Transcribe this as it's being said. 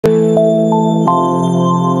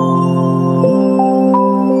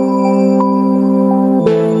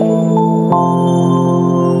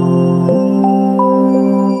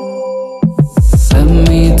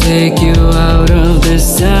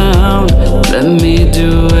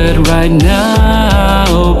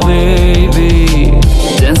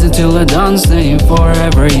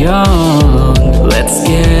young. Let's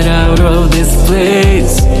get out of this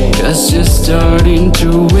place, 'cause you're starting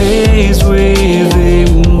to waste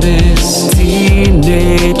within this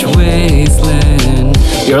teenage wasteland.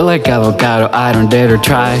 You're like avocado, I don't dare to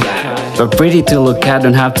try, but pretty to look at,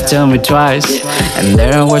 don't have to tell me twice. And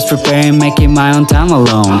there I was preparing, making my own time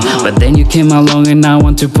alone, but then you came along and I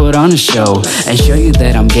want to put on a show and show you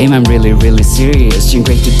that I'm game, I'm really, really serious. You're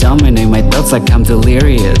great to dominate my thoughts like I'm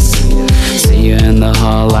delirious. See you in the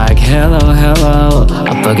hall like hello, hello,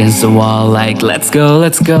 up against the wall like let's go,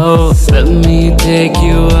 let's go. Let me take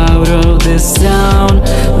you out of this town,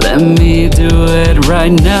 let me do it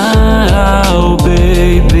right now,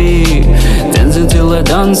 baby. Dance until the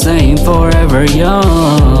dawn, saying forever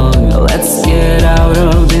young. Let's get out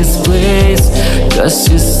of this place, 'cause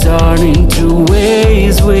you're starting to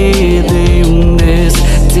waste within this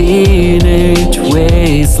teenage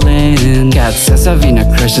wasteland. Got sense of inner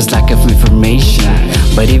crushes, lack of information,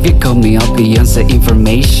 but if you call me, I'll be answer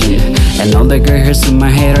information. And all the gray hairs in my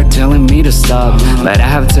head are telling me to stop, but I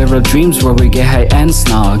have several dreams where we get high and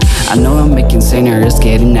snog. I know I'm making scenarios,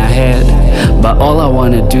 getting ahead, but all I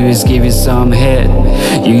wanna do is give you some head.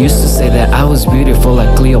 You used to say that I was beautiful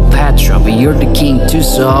like Cleopatra, but you're the king too,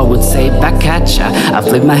 so I would say back at ya. I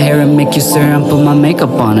flip my hair and make you stare and put my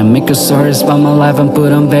makeup on and make a story about my life and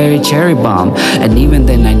put on very cherry bomb. And even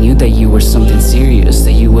then I knew that you were something serious,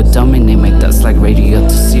 that you would dominate my thoughts like radio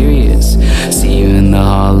to Sirius. See you in the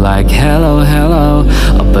hall like hello, hello,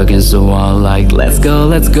 up against the wall like let's go,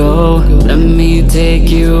 let's go. Let me take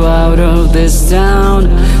you out of this town,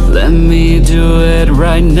 let me do it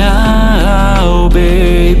right now,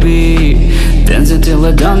 baby. Dance until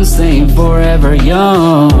the dawn, staying forever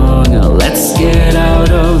young. Let's get out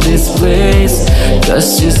of this place, 'cause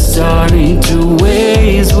you're starting to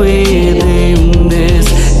waste within this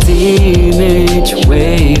teenage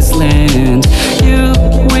wasteland. You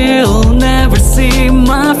will never see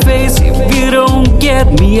my face if you don't get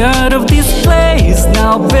me out of this place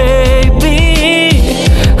now, baby.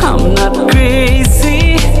 I'm not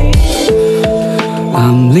crazy,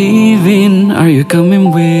 I'm leaving, are you coming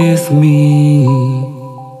with me?